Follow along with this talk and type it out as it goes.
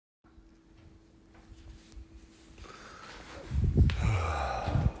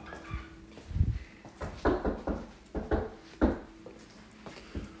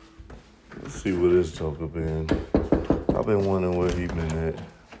see where this joker been. I've been wondering where he been at.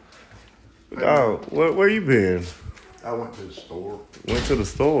 Dog, where you been? I went to the store. Went to the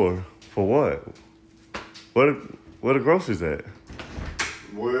store for what? Where the groceries at?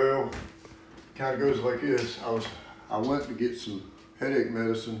 Well, kind of goes like this. I went to get some headache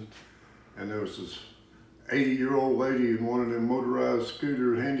medicine, and there was this 80-year-old lady in one of them motorized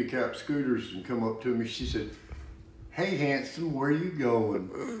handicapped scooters, and come up to me. She said, "Hey, handsome, where you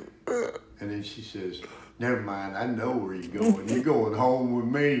going?" And then she says, "Never mind, I know where you're going. You're going home with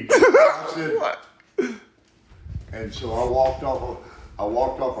me." I said, "What?" And so I walked off.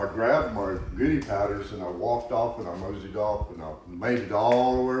 I grabbed my goodie powders, and I walked off, and I moseyed off, and I made it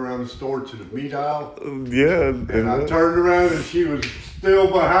all the way around the store to the meat aisle. Yeah. And I turned around, and she was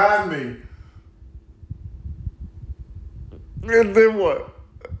still behind me. And then what?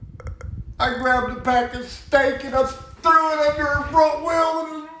 I grabbed a pack of steak, and I threw it under her front wheel, and